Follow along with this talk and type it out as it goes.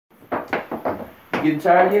getting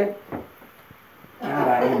tired yet? God,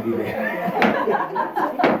 I envy that.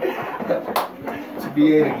 To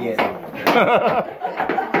be it again.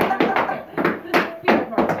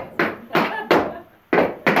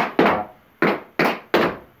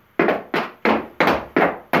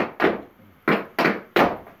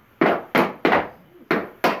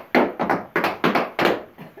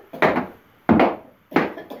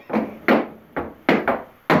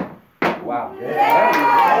 Wow.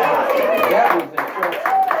 That was impressive.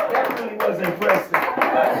 That really was impressive.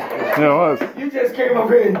 Yeah, it was. You just came up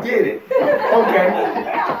here and did it. Okay.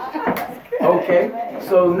 Okay.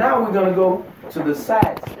 So now we're going to go to the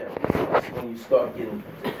side step. That's when you start getting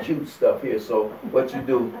cute stuff here. So what you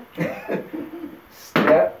do,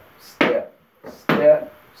 step, step,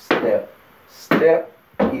 step, step, step,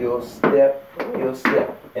 heel, step, heel,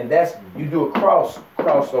 step. And that's, you do a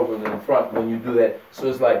crossover in the front when you do that. So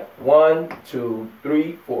it's like 1, 2,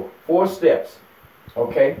 3, 4. 4 steps.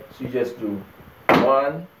 Okay? So you just do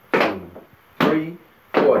 1, 2, 3,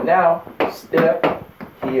 4. Now, step,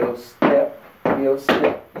 heel, step, heel,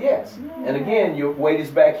 step. Yes. And again, your weight is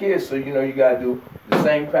back here, so you know you got to do the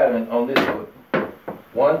same pattern on this foot.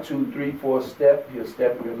 1, 2, 3, 4, step, heel,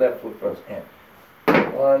 step, your left foot first. And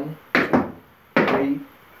 1, 2, 3,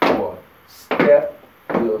 4, step,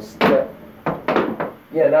 heel, step.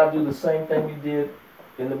 Yeah, now do the same thing you did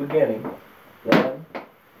in the beginning. 1,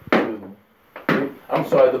 2, 3. I'm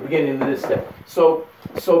sorry, the beginning of this step. So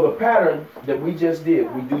the pattern that we just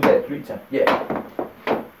did, we do that 3 times. Yeah.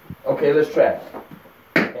 Okay, let's try it.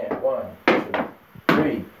 And 1, 2,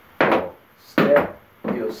 3, 4. Step,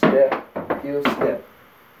 heel, step, heel, step.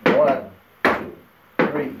 1, 2,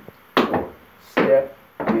 3, 4. Step,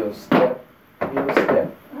 heel, step, heel, step.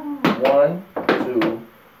 1, 2,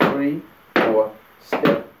 3, 4.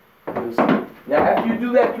 Step, heel, step. Now, after you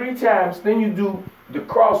do that 3 times, then you do the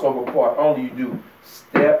crossover part. Only you do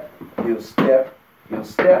step, heel, step, heel,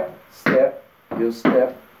 step, step, heel,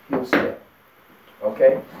 step, heel, step.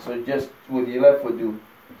 Okay? So just with your left foot, do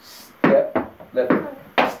step, left,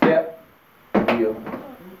 step, heel,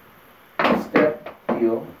 step,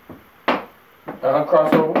 heel.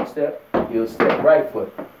 Crossover, step, heel, step. Right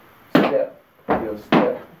foot, step, heel,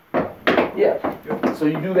 step. Yeah. So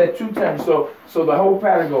you do that 2 times. So the whole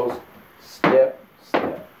pattern goes step,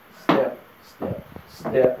 step, step, step,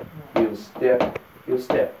 step, heel, step, heel,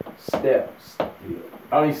 step, step, heel.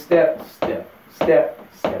 Only step, step, step,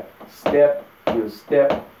 step, step, heel,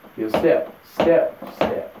 step, heel, step, step,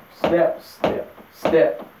 step, step, step,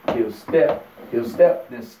 step, heel, step, heel, step,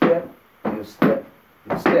 then step, heel, step,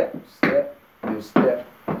 heel, step, step, heel, step,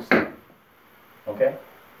 heel, step. Okay?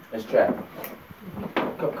 Let's try it.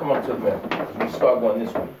 Come on to the middle. We start going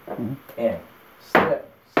this way. And step,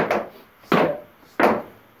 step, step, step,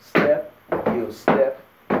 step, heel, step,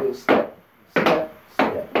 heel, step, step,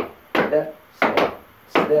 step, step, step,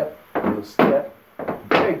 step, heel, step.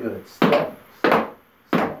 Very good. Step, step,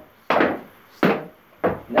 step, step,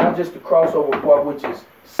 step. Now just the crossover part, which is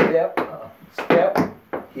step, step,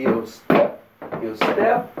 heel, step, heel,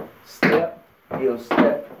 step, step, heel,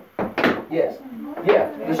 step. Yes.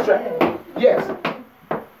 Yeah. Let's try. Yes.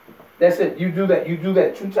 That's it. You do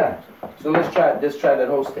that 2 times. So let's try that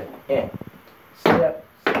whole step. And step,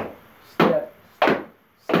 step, step,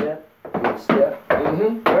 step, step, step.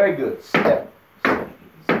 Very good. Step, step,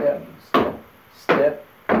 step, step,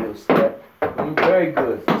 heel, step. Very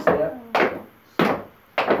good. Step, step,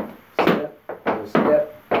 step, heel, step.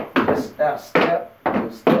 Just now step,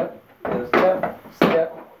 heel, step, heel, step, step,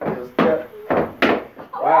 heel, step.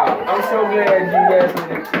 Wow, I'm so glad you guys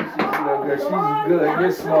did it. She's good.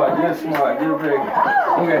 You're smart. You're smart. You're very good.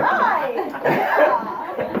 Okay.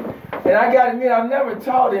 And I gotta admit, I've never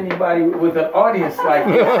taught anybody with an audience like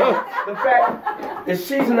this. The fact that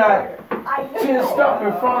she's not, she didn't stop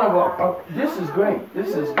in front of her. This is great.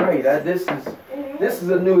 This is great. This is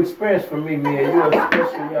a new experience for me, Mia. You're a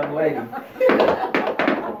special young lady.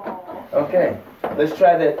 Okay. Let's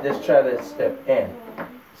try that. Let's try that step. And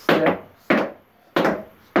step, step, step,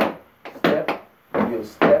 step, heel,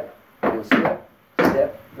 step. Heel, step,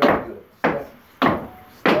 step, very good. Step,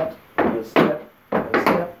 step, heel, step, heel,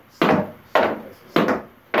 step, step, step,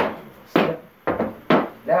 step, step.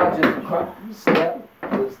 Now just step,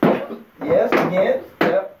 heel, step. Yes, again,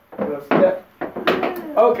 step, heel, step.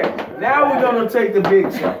 Okay, now we're going to take the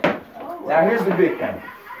big jump. Now here's the big thing.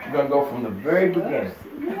 We're going to go from the very beginning.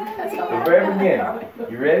 The very beginning.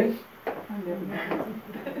 You ready?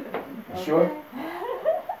 You sure?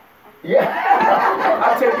 Yeah,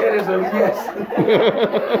 I'll take that as a yes.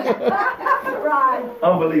 Right.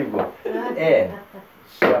 Unbelievable. And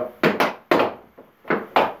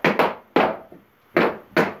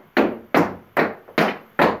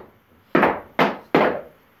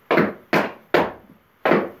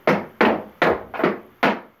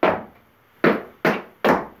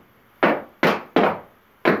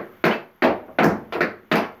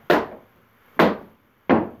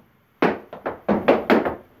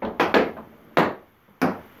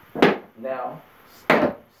Now,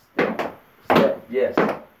 step, step, step. Yes.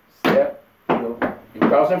 Step, heel. You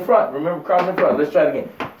cross in front. Remember, cross in front. Let's try it again.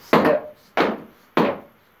 Step, step, step,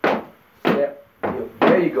 step, heel.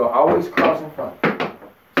 There you go. Always cross in front.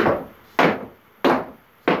 Step, step,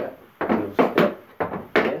 step, heel, step.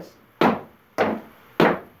 Yes.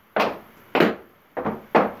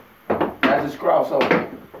 Now just cross over.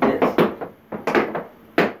 Yes.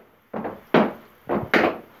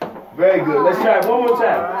 Very good. Let's try it one more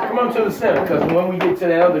time. Come on to the center, because when we get to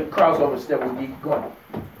the other crossover step, we'll keep going.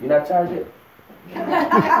 You're not tired yet?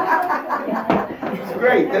 That's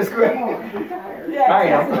great. That's great. I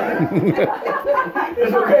am.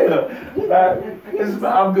 It's okay though.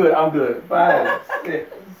 I'm good. I'm good. 5,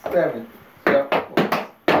 6, 7. Step, step,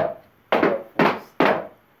 step, step, step.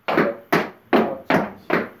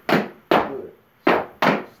 Good. Step,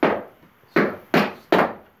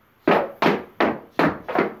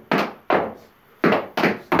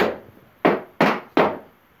 step, step, step.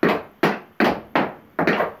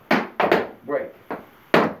 Break.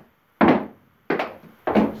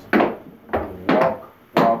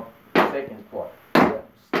 Walk, second part. Step,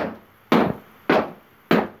 step.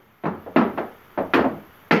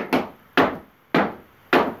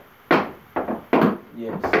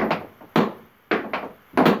 Yes.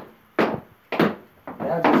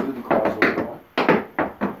 Now just do the crossover.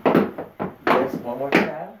 Yes, one more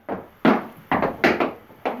time.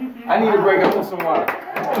 I need to break up with some water.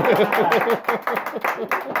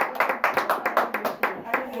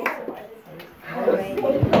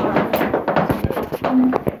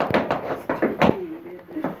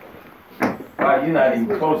 Wow, you're not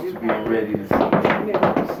even close to being ready to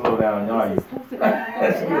slow down, are you?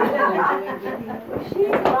 That's good. She's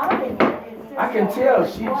loving it. I can tell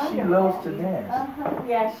she loves to dance.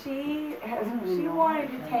 Yeah, she wanted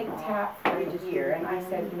to take tap for a year, and I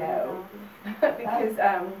said no because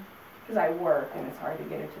I work and it's hard to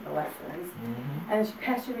get her to the lessons. And she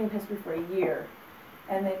pestered me for a year,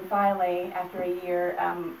 and then finally, after a year,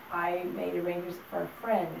 I made arrangements for a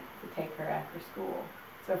friend to take her after school.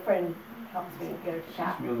 So a friend helps me get her to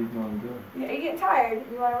tap. She's really doing good. Yeah, you get tired.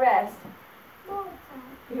 You want to rest.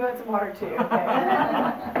 You want some water too. Okay.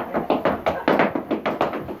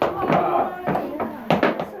 So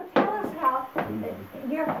tell us how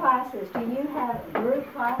your classes. Do you have group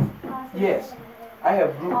classes? Yes, I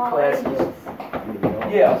have group classes. Ages?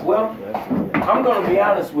 Yeah, well, I'm going to be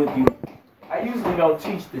honest with you. I usually don't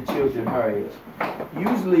teach the children her age.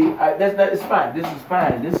 Usually, it's fine. This is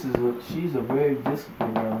fine. She's a very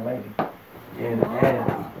disciplined young lady.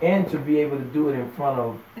 And to be able to do it in front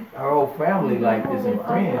of her whole family like this and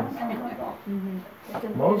friends,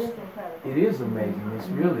 it is amazing.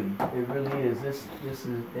 It really is. This is,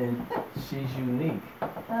 and she's unique.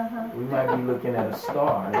 We might be looking at a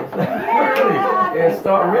star. Really, a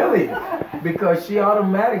star, really, because she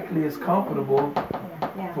automatically is comfortable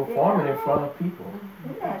performing in front of people.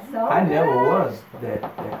 I never was that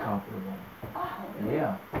comfortable.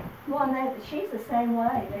 Yeah. Well, and she's the same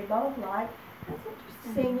way. They both like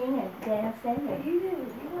singing and dancing. But you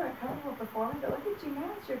weren't comfortable performing, but look at you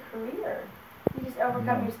now, it's your career. You just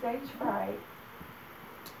overcome your stage fright.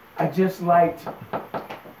 I just liked,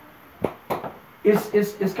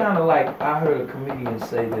 it's kind of like, I heard a comedian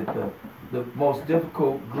say that the most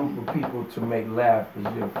difficult group of people to make laugh is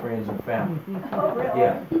your friends and family. Oh, really?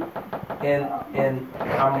 Yeah. And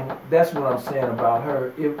that's what I'm saying about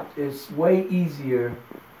her. It's way easier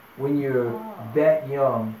when you're that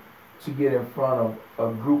young to get in front of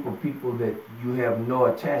a group of people that you have no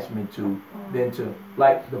attachment to than to,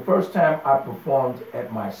 like the first time I performed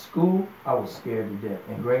at my school, I was scared to death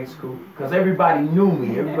in grade school because everybody knew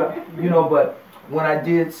me, but when I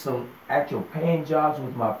did some actual paying jobs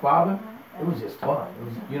with my father, it was just fun.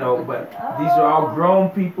 It was, but these are all grown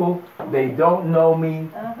people, they don't know me,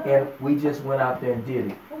 and we just went out there and did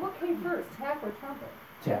it. Well, what came first, tap or trumpet?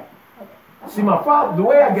 Tap. See, my father, the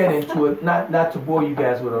way I got into it, not to bore you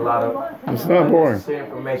guys with a lot of it's not boring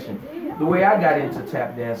information, the way I got into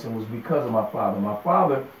tap dancing was because of my father. My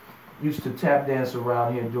father used to tap dance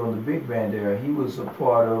around here during the big band era. He was a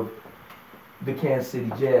part of the Kansas City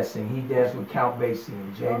Jazz Scene. He danced with Count Basie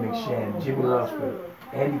and Jay McShann, Jimmy Lunsford,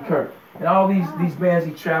 Andy Kirk, and all these bands.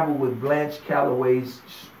 He traveled with Blanche Calloway's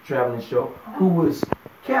traveling show, who was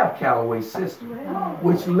Cab Calloway's sister,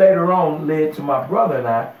 which later on led to my brother and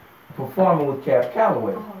I performing with Cab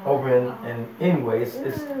Calloway over in anyway,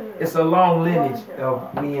 it's a long lineage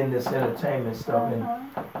of me in this entertainment stuff,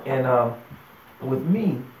 and with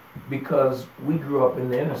me, because we grew up in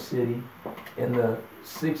the inner city in the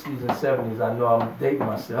 60s and 70s. I know I'm dating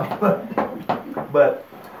myself, but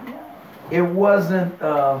it wasn't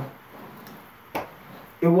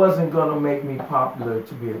it wasn't gonna make me popular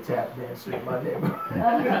to be a tap dancer in my neighborhood.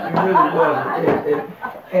 It really wasn't.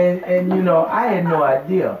 And you know, I had no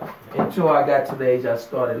idea until I got to the age I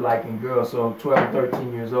started liking girls. So 12,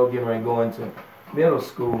 13 years old, getting ready to go into middle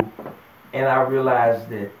school, and I realized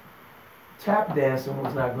that tap dancing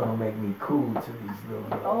was not gonna make me cool to these little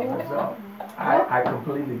girls. So I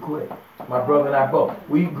completely quit. My brother and I both.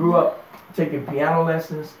 We grew up taking piano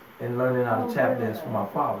lessons and learning how to tap dance from my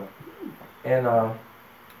father. And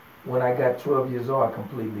when I got 12 years old, I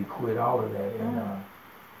completely quit all of that, and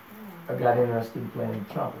I got interested in playing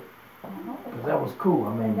the trumpet. Because that was cool.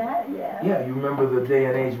 I mean, yeah, you remember the day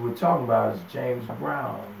and age we're talking about is James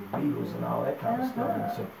Brown, the Beatles, and all that kind of stuff.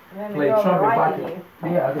 And so play trumpet, if I could,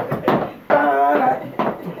 yeah, I could,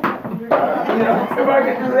 you know, if I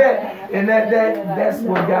could do that, and that's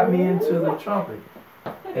what got me into the trumpet,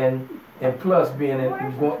 and plus being in,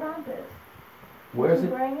 where's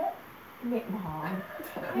it?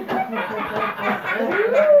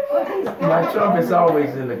 My trumpet's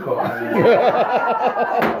always in the car.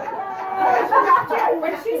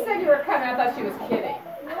 When she said you were coming, I thought she was kidding.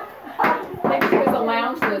 Maybe she was a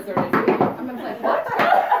lounge lizard. I'm like, what?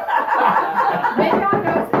 Maybe I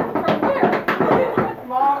know from where?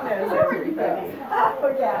 Mom knows everybody.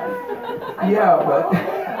 Oh, yeah. Yeah, but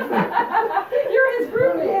You're his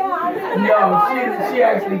roommate. no, she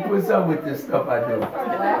actually puts up with this stuff I do.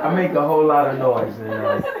 I make a whole lot of noise,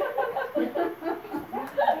 and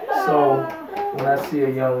so when I see a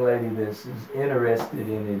young lady that's as interested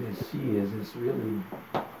in it as she is, it's really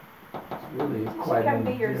quite. She can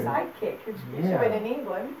be your sidekick. She's been in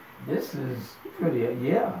England. This is pretty,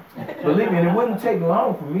 yeah. Believe me, and it wouldn't take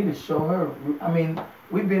long for me to show her. I mean,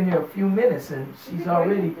 we've been here a few minutes, and she's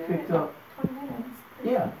already picked up. 20 minutes.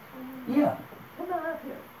 Yeah. Come on up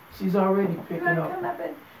here. She's already picking You want to up. come up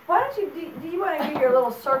and, why don't you, do you want to do your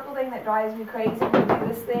little circle thing that drives me crazy when you do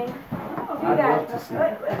this thing? Do I'd that. love to see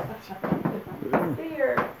it. Do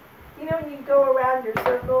your, you know when you go around your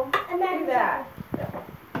circle? Do that.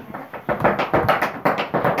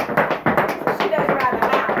 She does around the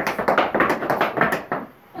house.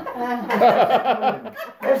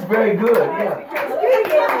 That's very good, yeah. Do it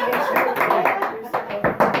again.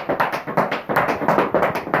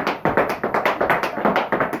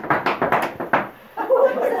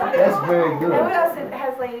 That's very good. And what else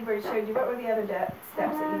has Lady Bird showed you? What were the other steps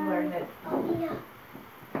that you learned that?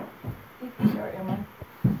 You can show it, Emma.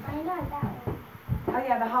 Oh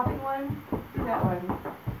yeah, the hopping one? Do that one.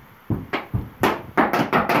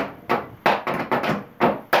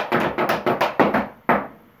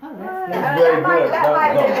 That's very good. That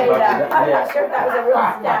might have been made up. I'm not sure if that was a real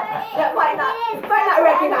step. That might not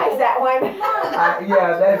recognize that one.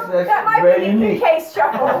 Yeah, that's That might very be the unique. UK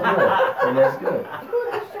shuffle. And that's good.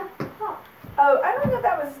 Oh, I don't know if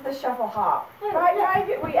that was the shuffle hop. Try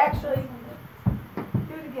it. We actually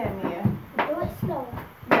do it again, Mia. Do it slow.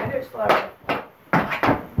 Yeah, do it slow.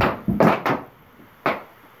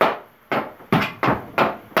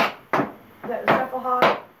 Is that the shuffle hop?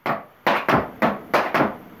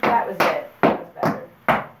 That was it. That was better.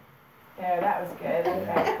 Yeah, that was good.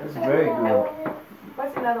 Okay. That's very good.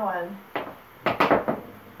 What's another one?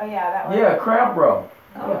 Oh yeah, that one. Yeah, crab roll.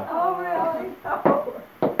 Yeah. Oh really? Oh.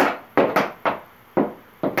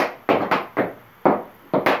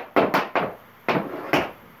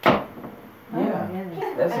 Yeah.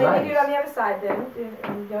 That's And then you do it on nice. the other side then. You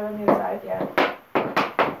do it on the other side, yeah.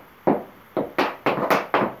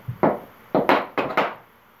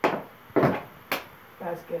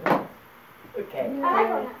 That's good. Okay.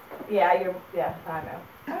 Yeah, I know.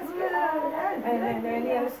 That's good. And then are there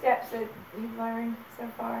any other steps that you've learned so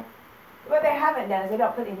far? What they haven't done is they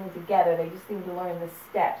don't put anything together. They just seem to learn the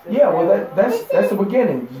steps. Yeah, well, that's the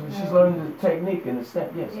beginning. She's learning the technique and the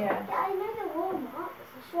step, yes. Yeah. I know the warm up.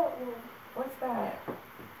 It's a short one. What's that?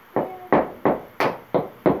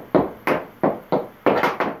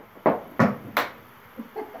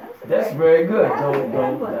 That's very good. Don't.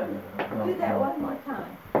 Do that one more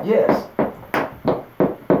time. Yes.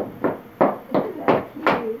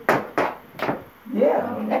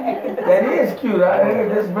 Yeah. That is cute.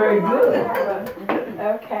 That's very good.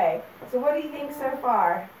 Okay. So what do you think so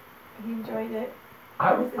far? Have you enjoyed it?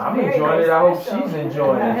 I'm This is very, enjoying it. very I hope special. she's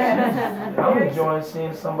enjoying it. I'm enjoying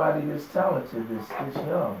seeing somebody this talented, this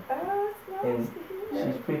young. Oh, it's nice And to hear.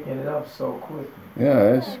 she's picking it up so quickly.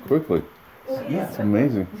 Yeah, it's quickly. Yeah. It's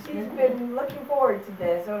amazing. She's been looking forward to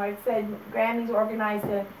this. When I said Grammy's organized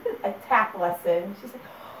a tap lesson, she said,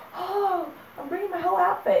 "Oh, I'm bringing my whole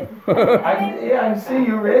outfit." I can see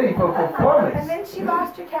you ready for performance. And then she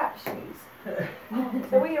lost her tap shoes.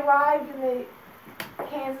 So we arrived in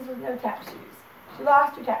Kansas with no tap shoes. She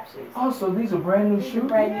lost her tap shoes. Oh, so these are brand new shoes?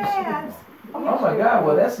 Brand new shoes. Oh my God,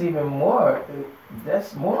 well that's even more,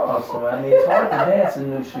 that's more awesome. I mean, it's hard to dance in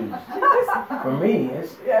new shoes. For me,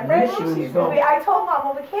 it's brand new new shoes. I told Mom,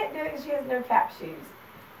 well, we can't do it because she has no tap shoes.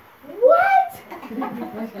 What?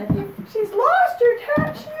 She's lost her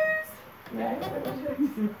tap shoes? Yes.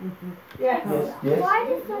 Yes. Why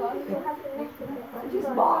do some people have the metal bits?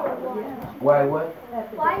 Just bought them. Why what?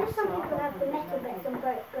 Why do some people have the metal bits and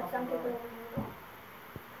but some people don't?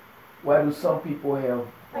 Why do some people have?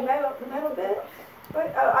 The metal bit?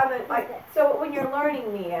 But, so when you're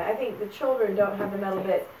learning, Mia, I think the children don't have the metal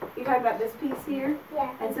bit. You're talking about this piece here? Yeah.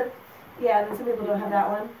 And so, yeah, and some people don't have that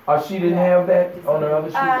one. Oh, she didn't have that on her other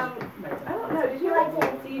shoes? I don't know. Did you? I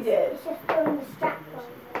did. You did. It's just pulling the strap on.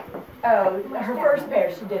 Oh, her first pair,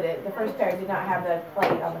 she did it. The first pair did not have the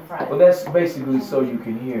plate on the front. Well, that's basically so you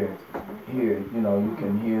can hear, you know, you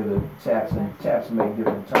can hear the taps, and taps make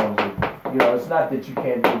different tones. You know, it's not that you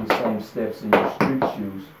can't do the same steps in your street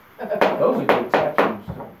shoes. Those are good tap shoes.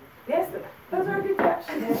 Yes, those are good tap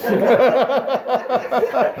shoes.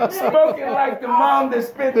 Spoken like the mom that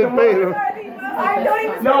spent the money. I don't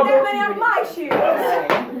even spend that money on my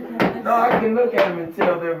shoes. No, I can look at them and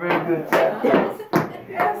tell they're very good tap shoes.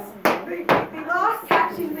 Yes, the lost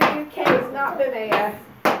tap shoes in the UK has not been a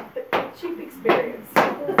cheap experience.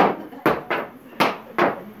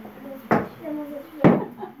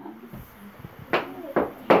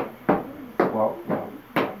 Well,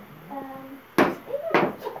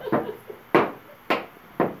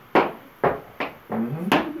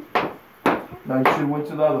 no, you should have went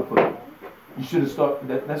to the other foot. You should have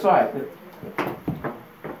started. That's all right.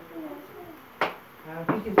 I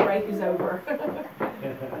think his break is over.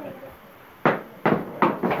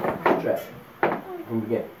 Strap. From the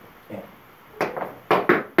beginning. Yeah.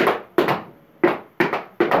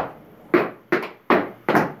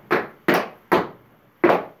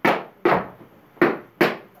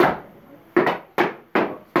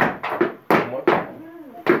 One more time.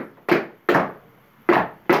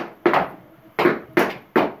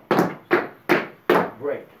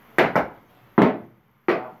 Break.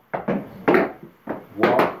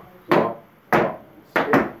 Walk, walk, walk.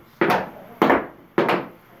 Step, step.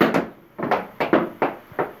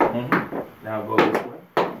 Now go this way.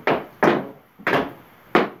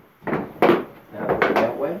 Now go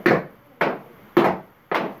that way.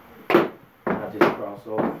 Now just cross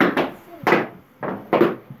over.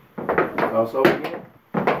 Cross over again.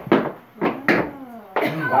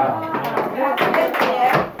 Wow. That's it,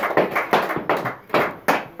 yeah.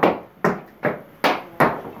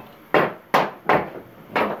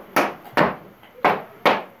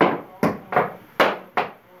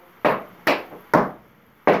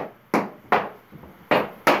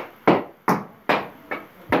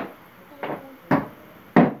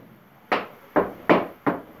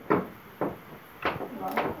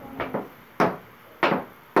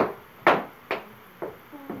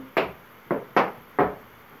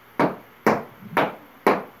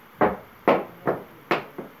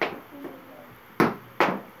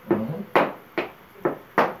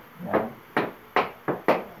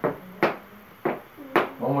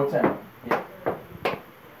 One more time. Yeah.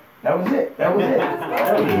 That was it. That was it.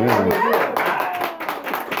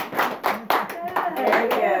 Very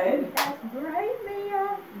good. That's great, Mia.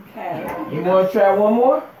 Okay. You want to try one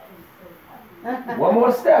more? One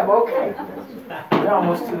more step. Okay. We're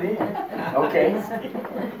almost to the end. Okay.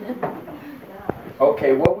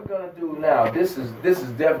 Okay. What we're gonna do now? This is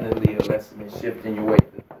definitely a lesson in shifting your weight.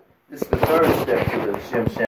 This is the third step to the shim sham.